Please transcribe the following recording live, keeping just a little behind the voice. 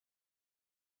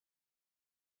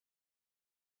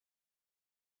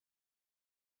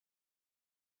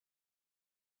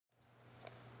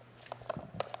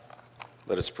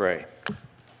Let us pray.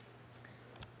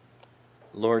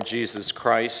 Lord Jesus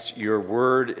Christ, your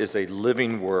word is a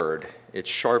living word. It's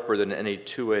sharper than any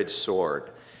two-edged sword.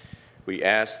 We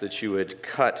ask that you would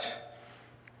cut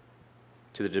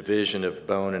to the division of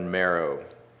bone and marrow.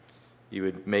 You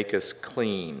would make us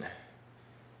clean.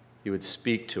 You would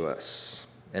speak to us,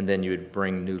 and then you would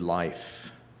bring new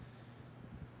life.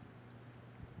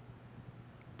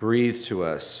 Breathe to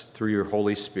us through your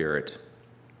Holy Spirit.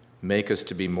 Make us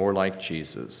to be more like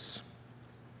Jesus.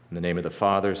 In the name of the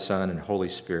Father, Son, and Holy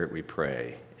Spirit we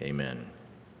pray. Amen.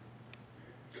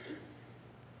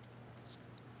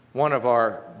 One of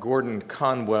our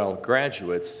Gordon-Conwell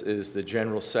graduates is the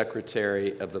General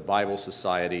Secretary of the Bible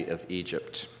Society of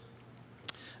Egypt.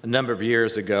 A number of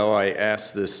years ago, I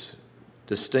asked this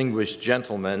distinguished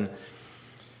gentleman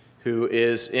who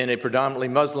is in a predominantly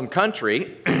Muslim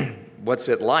country, what's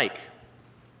it like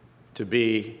to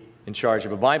be in charge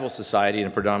of a Bible society in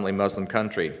a predominantly Muslim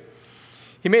country?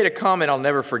 He made a comment I'll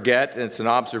never forget, and it's an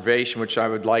observation which I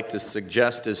would like to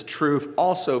suggest as truth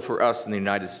also for us in the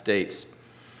United States.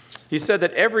 He said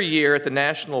that every year at the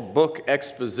National Book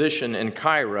Exposition in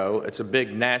Cairo, it's a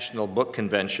big national book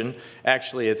convention.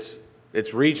 Actually, it's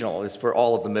regional. It's for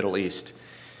all of the Middle East.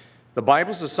 The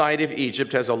Bible Society of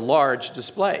Egypt has a large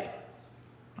display.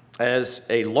 As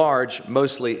a large,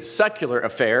 mostly secular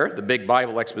affair, the big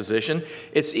Bible exposition,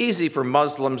 it's easy for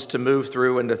Muslims to move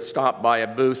through and to stop by a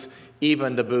booth,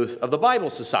 even the booth of the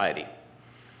Bible Society.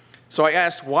 So I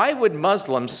asked, why would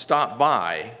Muslims stop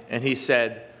by? And he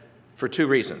said, for two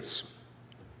reasons.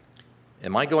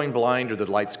 Am I going blind or the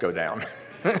lights go down?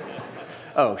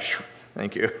 Oh,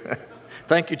 thank you.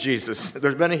 Thank you, Jesus.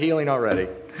 There's been a healing already.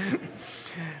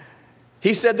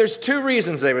 He said there's two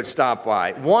reasons they would stop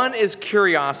by. One is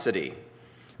curiosity.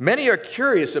 Many are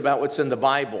curious about what's in the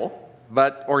Bible,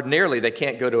 but ordinarily they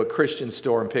can't go to a Christian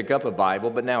store and pick up a Bible,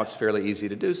 but now it's fairly easy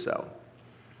to do so.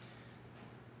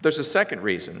 There's a second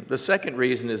reason. The second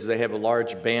reason is they have a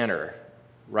large banner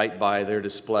right by their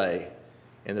display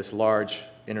in this large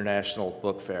international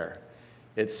book fair.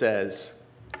 It says,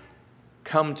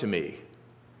 "Come to me,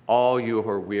 all you who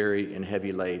are weary and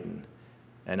heavy laden,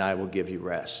 and I will give you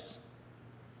rest."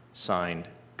 Signed,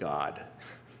 God.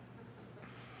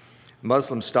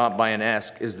 Muslims stop by and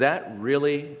ask, is that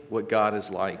really what God is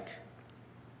like?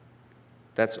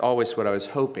 That's always what I was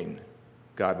hoping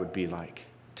God would be like.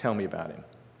 Tell me about him.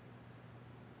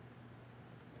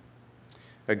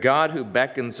 A God who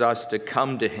beckons us to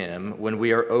come to him when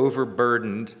we are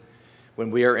overburdened,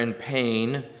 when we are in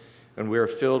pain, when we are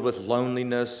filled with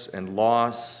loneliness and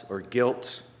loss or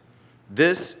guilt.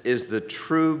 This is the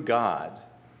true God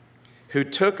who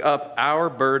took up our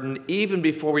burden even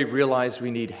before we realize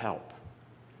we need help.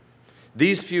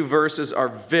 These few verses are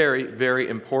very, very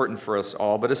important for us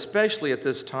all, but especially at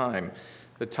this time,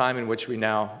 the time in which we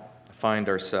now find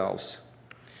ourselves.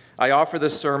 I offer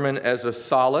this sermon as a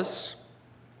solace,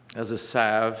 as a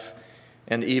salve,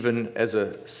 and even as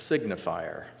a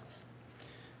signifier.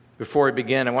 Before I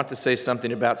begin, I want to say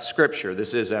something about Scripture.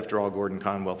 This is, after all,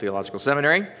 Gordon-Conwell Theological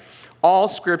Seminary. All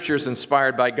Scripture is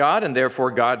inspired by God, and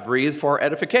therefore God breathed for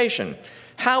edification.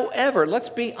 However, let's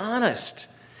be honest.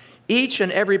 Each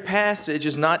and every passage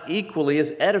is not equally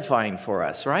as edifying for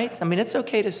us, right? I mean, it's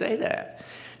okay to say that.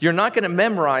 You're not going to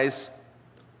memorize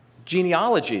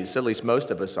genealogies, at least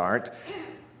most of us aren't,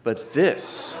 but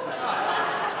this.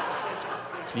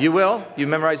 You will? You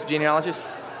memorize genealogies?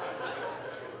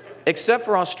 Except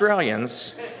for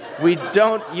Australians, we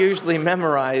don't usually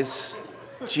memorize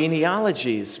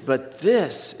genealogies, but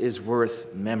this is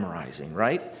worth memorizing,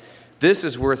 right? This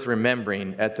is worth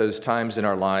remembering at those times in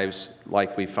our lives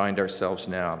like we find ourselves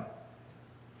now.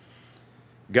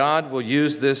 God will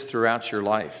use this throughout your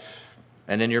life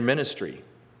and in your ministry.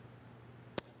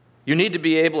 You need to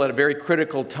be able at a very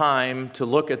critical time to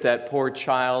look at that poor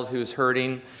child who's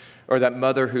hurting, or that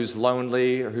mother who's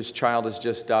lonely, or whose child has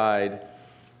just died.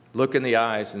 Look in the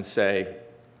eyes and say,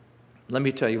 let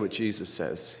me tell you what Jesus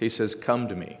says. He says, come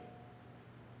to me,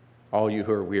 all you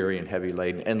who are weary and heavy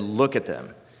laden, and look at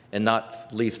them and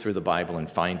not leaf through the Bible and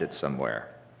find it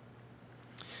somewhere.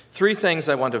 Three things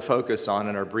I want to focus on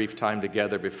in our brief time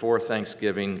together before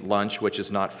Thanksgiving lunch, which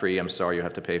is not free. I'm sorry you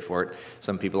have to pay for it.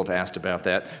 Some people have asked about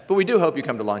that, but we do hope you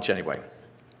come to lunch anyway.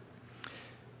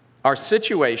 Our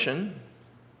situation,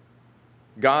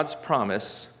 God's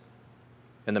promise,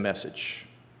 and the message.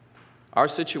 Our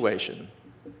situation,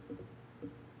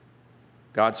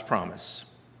 God's promise,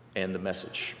 and the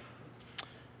message.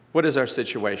 What is our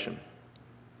situation?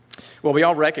 Well, we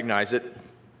all recognize it.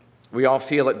 We all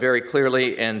feel it very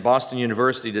clearly, and Boston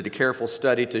University did a careful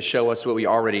study to show us what we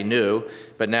already knew,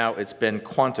 but now it's been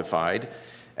quantified.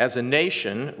 As a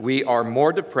nation, we are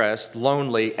more depressed,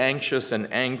 lonely, anxious,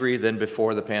 and angry than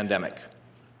before the pandemic,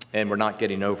 and we're not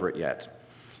getting over it yet.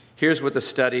 Here's what the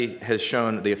study has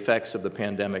shown the effects of the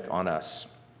pandemic on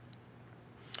us.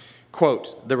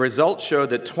 Quote, the results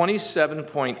showed that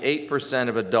 27.8%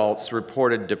 of adults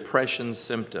reported depression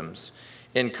symptoms,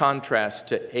 in contrast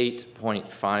to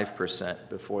 8.5%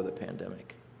 before the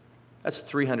pandemic. That's a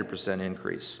 300%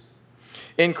 increase.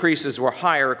 Increases were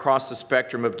higher across the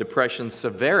spectrum of depression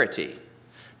severity,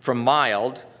 from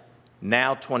mild,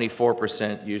 now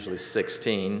 24%, usually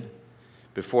 16%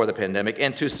 before the pandemic,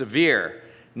 and to severe,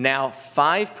 now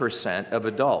 5% of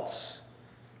adults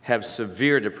have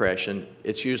severe depression.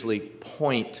 It's usually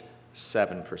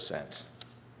 0.7%.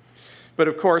 But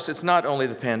of course, it's not only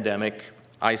the pandemic,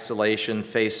 isolation,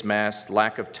 face masks,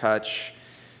 lack of touch,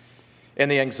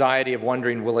 and the anxiety of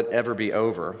wondering, will it ever be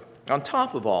over? On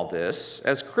top of all this,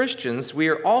 as Christians, we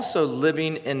are also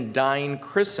living in dying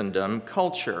Christendom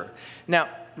culture. Now,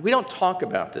 we don't talk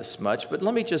about this much, but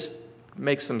let me just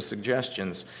make some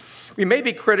suggestions. We may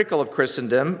be critical of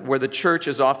Christendom, where the church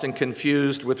is often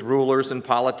confused with rulers and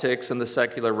politics in the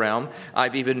secular realm.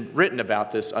 I've even written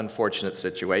about this unfortunate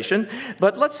situation.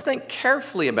 But let's think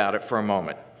carefully about it for a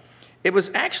moment. It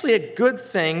was actually a good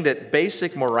thing that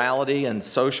basic morality and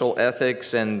social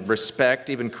ethics and respect,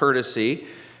 even courtesy,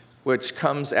 which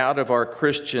comes out of our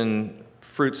Christian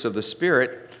fruits of the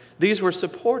Spirit, these were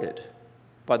supported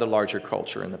by the larger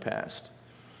culture in the past.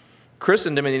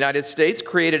 Christendom in the United States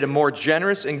created a more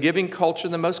generous and giving culture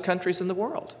than most countries in the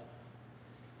world.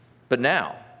 But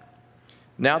now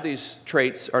these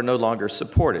traits are no longer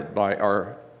supported by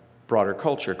our broader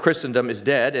culture. Christendom is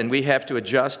dead, and we have to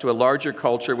adjust to a larger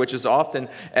culture which is often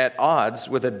at odds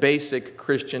with a basic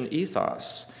Christian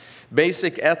ethos.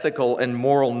 Basic ethical and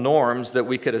moral norms that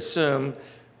we could assume,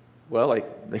 well,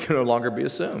 they can no longer be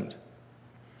assumed.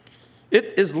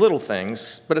 It is little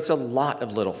things, but it's a lot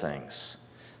of little things.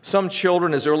 Some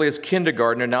children as early as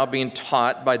kindergarten are now being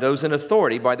taught by those in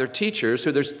authority, by their teachers,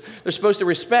 who they're supposed to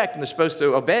respect and they're supposed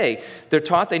to obey. They're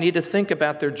taught they need to think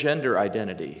about their gender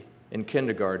identity in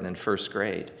kindergarten and first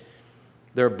grade.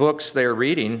 There are books they are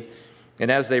reading,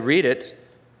 and as they read it,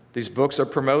 these books are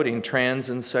promoting trans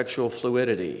and sexual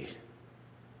fluidity.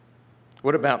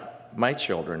 What about my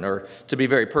children? Or to be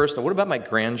very personal, what about my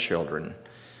grandchildren?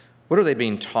 What are they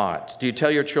being taught? Do you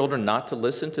tell your children not to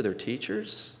listen to their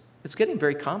teachers? It's getting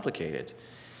very complicated.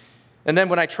 And then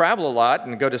when I travel a lot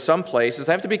and go to some places,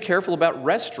 I have to be careful about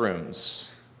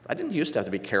restrooms. I didn't used to have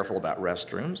to be careful about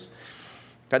restrooms.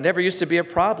 That never used to be a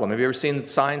problem. Have you ever seen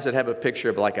signs that have a picture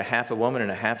of like a half a woman and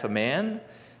a half a man?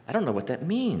 I don't know what that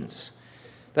means.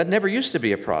 That never used to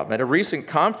be a problem. At a recent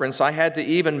conference, I had to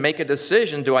even make a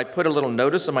decision. Do I put a little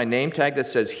notice on my name tag that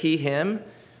says he, him,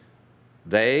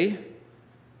 they,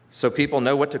 so people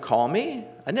know what to call me?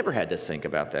 I never had to think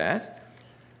about that.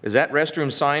 Is that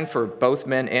restroom sign for both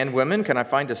men and women? Can I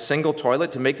find a single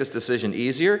toilet to make this decision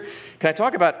easier? Can I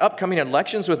talk about upcoming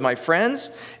elections with my friends?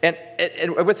 And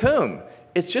with whom?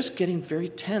 It's just getting very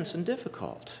tense and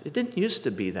difficult. It didn't used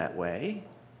to be that way.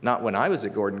 Not when I was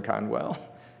at Gordon-Conwell,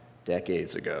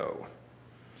 decades ago.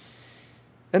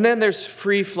 And then there's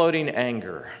free-floating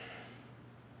anger.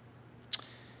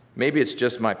 Maybe it's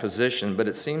just my position, but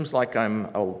it seems like I'm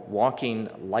a walking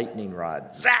lightning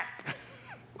rod. Zap!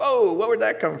 Whoa, where would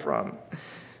that come from?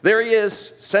 There he is,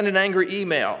 send an angry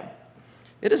email.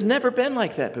 It has never been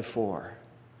like that before.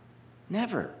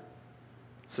 Never.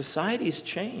 Society's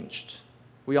changed.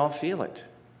 We all feel it.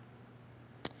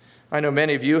 I know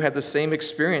many of you have the same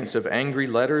experience of angry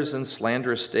letters and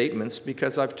slanderous statements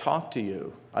because I've talked to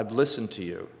you. I've listened to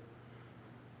you.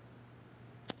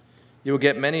 You will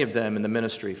get many of them in the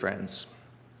ministry, friends.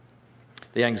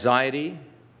 The anxiety,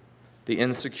 the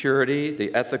insecurity,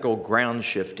 the ethical ground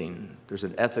shifting. There's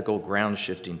an ethical ground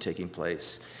shifting taking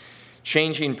place.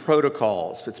 Changing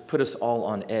protocols. It's put us all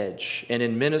on edge. And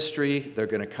in ministry, they're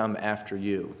going to come after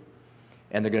you.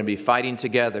 And they're going to be fighting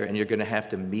together, and you're going to have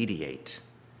to mediate.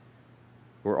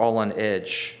 We're all on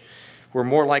edge. We're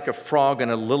more like a frog in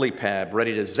a lily pad,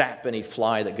 ready to zap any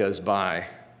fly that goes by,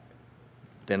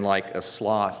 than like a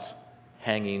sloth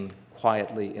hanging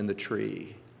quietly in the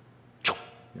tree.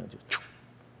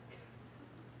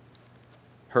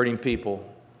 Hurting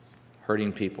people,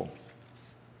 hurting people.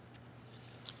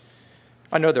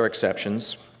 I know there are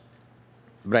exceptions,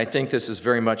 but I think this is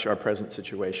very much our present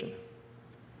situation.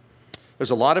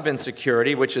 There's a lot of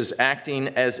insecurity, which is acting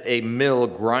as a mill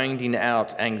grinding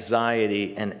out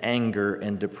anxiety and anger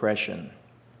and depression.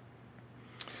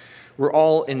 We're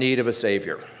all in need of a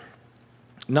Savior.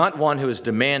 Not one who is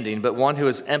demanding, but one who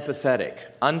is empathetic,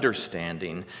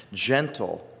 understanding,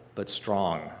 gentle, but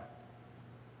strong.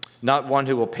 not one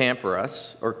who will pamper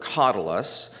us or coddle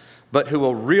us, but who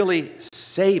will really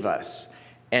save us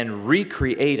and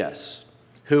recreate us,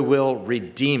 who will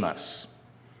redeem us.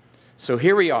 So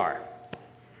here we are,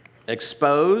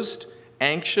 exposed,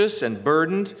 anxious, and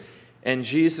burdened, and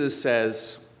Jesus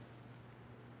says,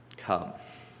 come.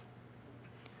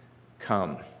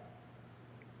 Come.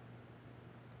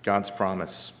 God's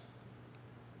promise.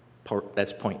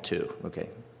 That's point 2. Okay,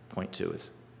 point 2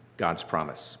 is God's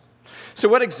promise. So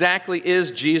what exactly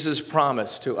is Jesus'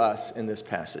 promise to us in this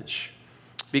passage?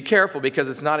 Be careful, because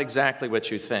it's not exactly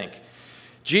what you think.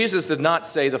 Jesus did not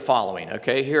say the following,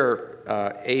 okay? Here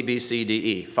are A, B, C, D,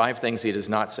 E. 5 things he does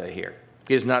not say here.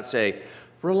 He does not say,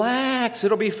 relax,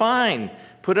 it'll be fine.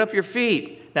 Put up your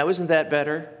feet. Now, isn't that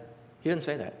better? He didn't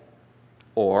say that.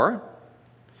 Or,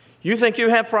 you think you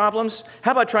have problems?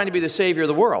 How about trying to be the Savior of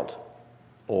the world?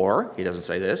 Or, he doesn't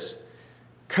say this,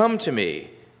 come to me.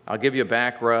 I'll give you a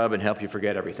back rub and help you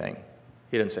forget everything.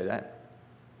 He didn't say that.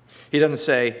 He doesn't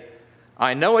say,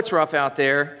 I know it's rough out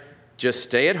there. Just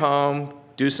stay at home,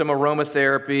 do some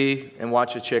aromatherapy, and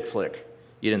watch a chick flick.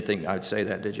 You didn't think I would say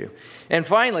that, did you? And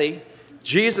finally,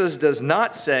 Jesus does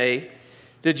not say,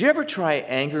 did you ever try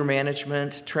anger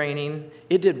management training?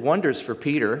 It did wonders for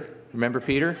Peter. Remember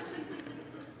Peter?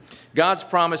 God's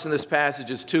promise in this passage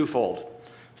is twofold.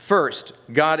 First,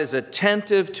 God is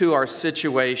attentive to our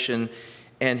situation,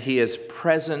 and he is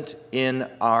present in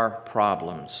our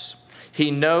problems. He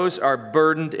knows our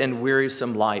burdened and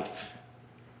wearisome life,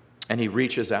 and he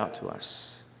reaches out to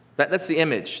us. That's the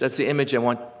image. That's the image I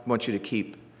want you to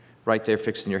keep right there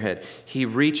fixed in your head. He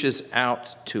reaches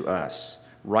out to us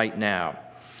right now.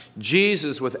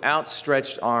 Jesus, with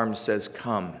outstretched arms, says,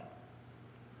 come.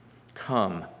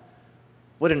 Come.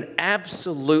 What an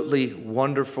absolutely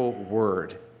wonderful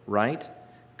word, right?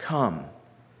 Come.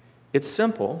 It's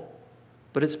simple,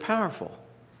 but it's powerful.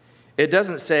 It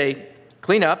doesn't say,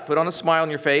 clean up, put on a smile on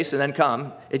your face, and then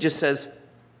come. It just says,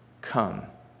 come,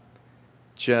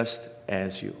 just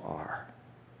as you are.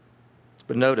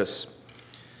 But notice,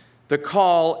 the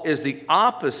call is the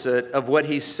opposite of what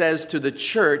he says to the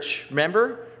church.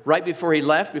 Remember, right before he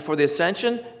left, before the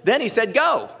ascension? Then he said,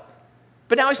 go.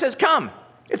 But now he says, come.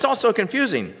 It's also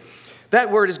confusing. That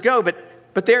word is go,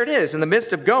 but there it is. In the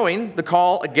midst of going, the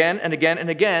call again and again and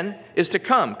again is to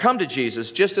come. Come to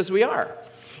Jesus just as we are.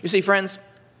 You see, friends,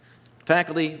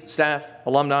 faculty, staff,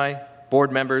 alumni,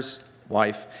 board members,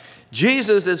 wife,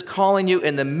 Jesus is calling you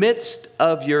in the midst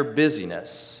of your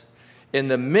busyness, in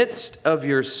the midst of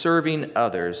your serving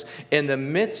others, in the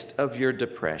midst of your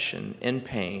depression and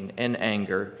pain and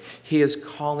anger. He is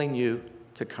calling you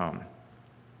to come.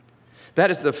 That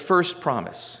is the first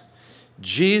promise.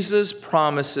 Jesus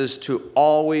promises to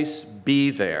always be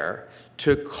there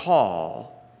to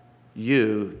call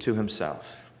you to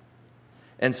himself.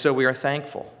 And so we are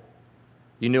thankful.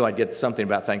 You knew I'd get something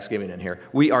about Thanksgiving in here.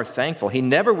 We are thankful. He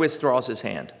never withdraws his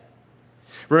hand.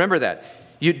 Remember that.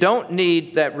 You don't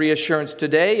need that reassurance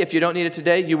today. If you don't need it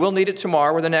today, you will need it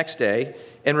tomorrow or the next day.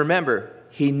 And remember,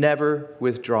 he never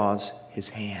withdraws his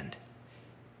hand.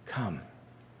 Come.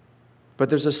 But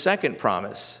there's a second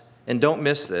promise, and don't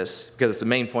miss this, because it's the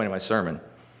main point of my sermon.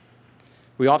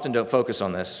 We often don't focus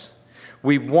on this.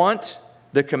 We want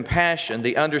the compassion,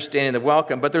 the understanding, the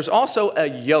welcome, but there's also a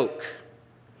yoke.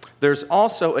 There's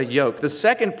also a yoke. The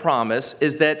second promise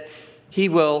is that he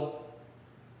will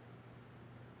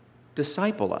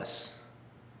disciple us.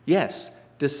 Yes,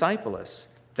 disciple us.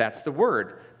 That's the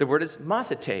word. The word is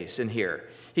mathetes in here.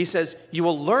 He says, you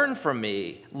will learn from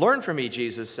me. Learn from me,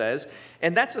 Jesus says.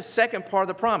 And that's the second part of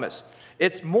the promise.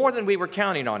 It's more than we were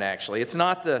counting on, actually. It's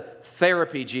not the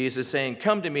therapy Jesus saying,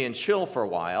 come to me and chill for a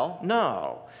while.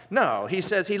 No. He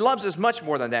says he loves us much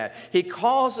more than that. He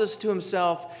calls us to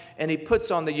himself, and he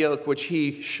puts on the yoke, which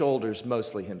he shoulders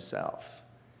mostly himself.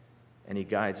 And he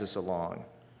guides us along.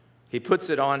 He puts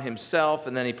it on himself,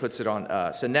 and then he puts it on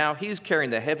us. And now he's carrying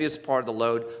the heaviest part of the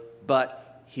load,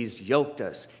 but he's yoked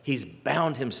us. He's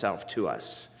bound himself to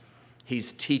us.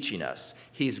 He's teaching us.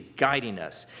 He's guiding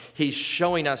us. He's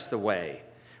showing us the way.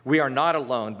 We are not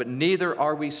alone, but neither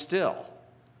are we still.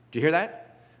 Do you hear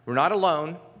that? We're not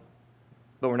alone,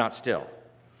 but we're not still.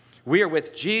 We are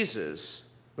with Jesus,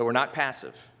 but we're not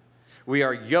passive. We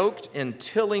are yoked in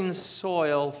tilling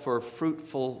soil for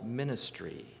fruitful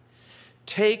ministry.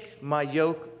 Take my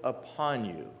yoke upon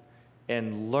you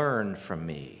and learn from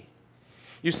me.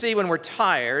 You see, when we're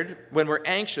tired, when we're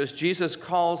anxious, Jesus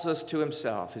calls us to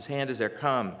himself. His hand is there,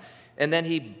 come. And then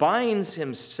he binds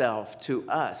himself to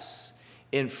us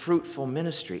in fruitful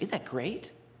ministry. Isn't that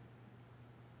great?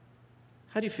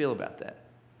 How do you feel about that?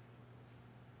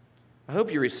 I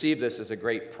hope you receive this as a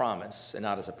great promise and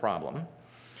not as a problem.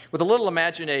 With a little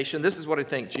imagination, this is what I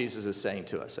think Jesus is saying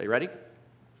to us. Are you ready?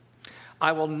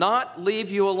 I will not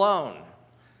leave you alone,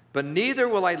 but neither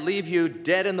will I leave you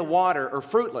dead in the water or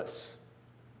fruitless.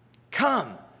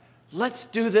 Come, let's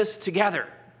do this together.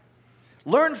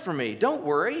 Learn from me. Don't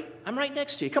worry. I'm right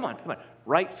next to you. Come on, come on.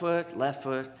 Right foot, left,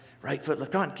 left.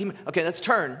 Come on, keep. Okay, let's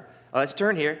turn. Let's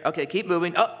turn here. Okay, keep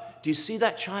moving. Oh, do you see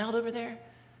that child over there?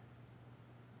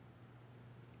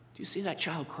 Do you see that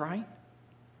child crying?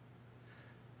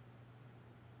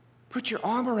 Put your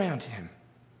arm around him.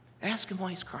 Ask him why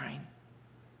he's crying.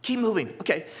 Keep moving.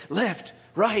 Okay, left,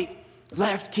 right,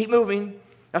 left. Keep moving.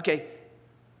 Okay,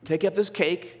 take up this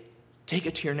cake. Take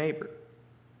it to your neighbor.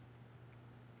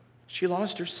 She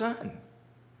lost her son.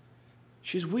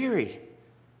 She's weary.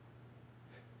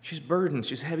 She's burdened.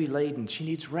 She's heavy laden. She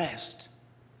needs rest.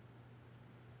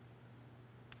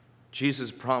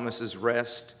 Jesus promises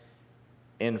rest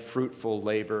and fruitful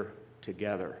labor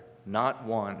together. Not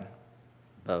one,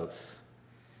 both.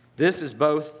 This is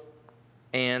both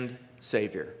and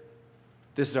Savior.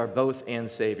 This is our both and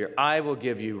Savior. I will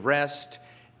give you rest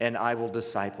and I will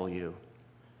disciple you.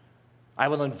 I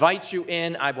will invite you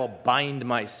in. I will bind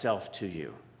myself to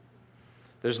you.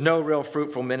 There's no real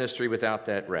fruitful ministry without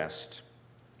that rest.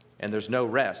 And there's no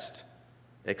rest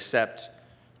except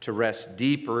to rest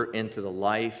deeper into the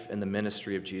life and the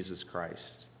ministry of Jesus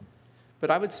Christ.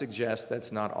 But I would suggest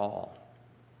that's not all.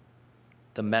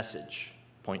 The message,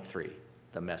 point 3,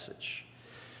 the message.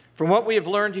 From what we have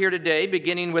learned here today,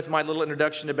 beginning with my little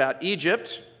introduction about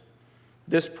Egypt,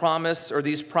 this promise or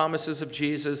these promises of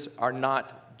Jesus are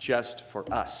not just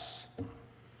for us.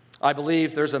 I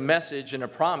believe there's a message and a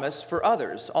promise for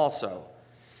others also.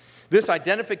 This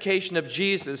identification of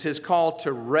Jesus, his call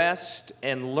to rest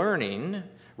and learning,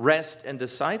 rest and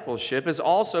discipleship, is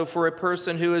also for a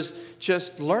person who is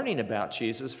just learning about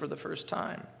Jesus for the first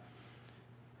time.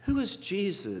 Who is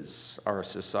Jesus? Our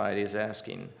society is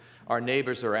asking. Our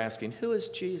neighbors are asking, who is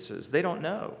Jesus? They don't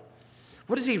know.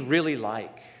 What is he really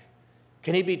like?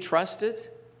 Can he be trusted?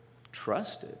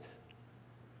 Trusted.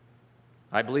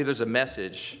 I believe there's a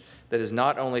message that is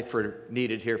not only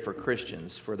needed here for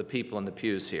Christians, for the people in the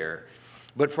pews here,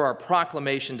 but for our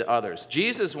proclamation to others.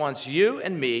 Jesus wants you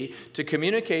and me to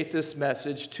communicate this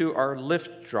message to our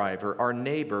Lyft driver, our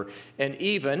neighbor, and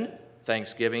even,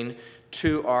 Thanksgiving,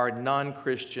 to our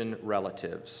non-Christian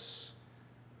relatives.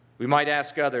 We might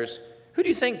ask others, who do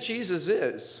you think Jesus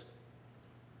is?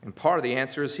 And part of the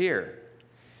answer is here.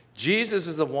 Jesus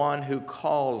is the one who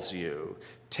calls you,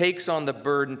 takes on the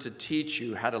burden to teach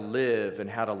you how to live and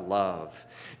how to love.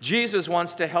 Jesus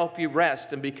wants to help you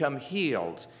rest and become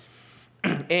healed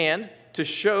and to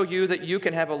show you that you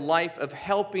can have a life of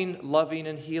helping, loving,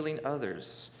 and healing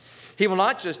others. He will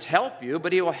not just help you,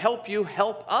 but he will help you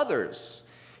help others.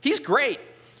 He's great.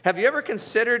 Have you ever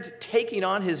considered taking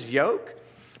on his yoke?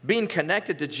 Being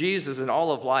connected to Jesus in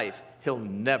all of life, he'll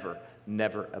never,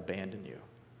 never abandon you.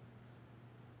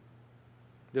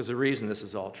 There's a reason this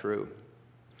is all true.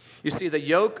 You see, the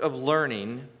yoke of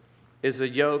learning is a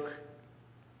yoke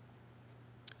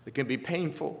that can be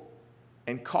painful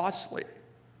and costly.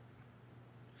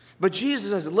 But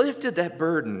Jesus has lifted that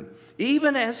burden,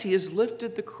 even as he has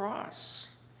lifted the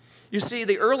cross. You see,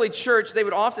 the early church, they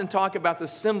would often talk about the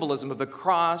symbolism of the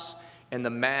cross and the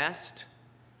mast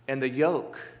and the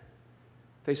yoke.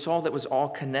 They saw that was all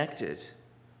connected.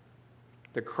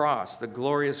 The cross, the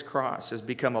glorious cross, has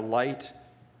become a light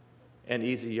and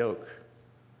easy yoke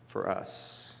for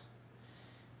us.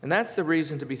 And that's the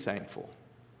reason to be thankful.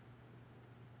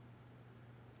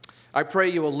 I pray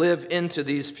you will live into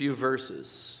these few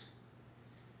verses.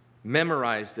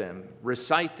 Memorize them,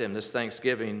 recite them this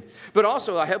Thanksgiving. But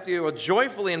also, I hope you will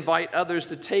joyfully invite others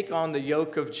to take on the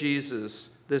yoke of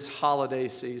Jesus this holiday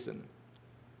season.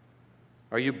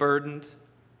 Are you burdened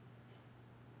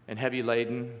and heavy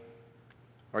laden?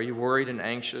 Are you worried and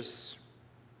anxious?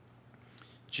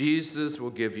 Jesus will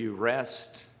give you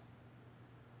rest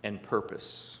and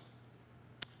purpose.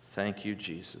 Thank you,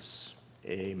 Jesus.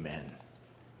 Amen.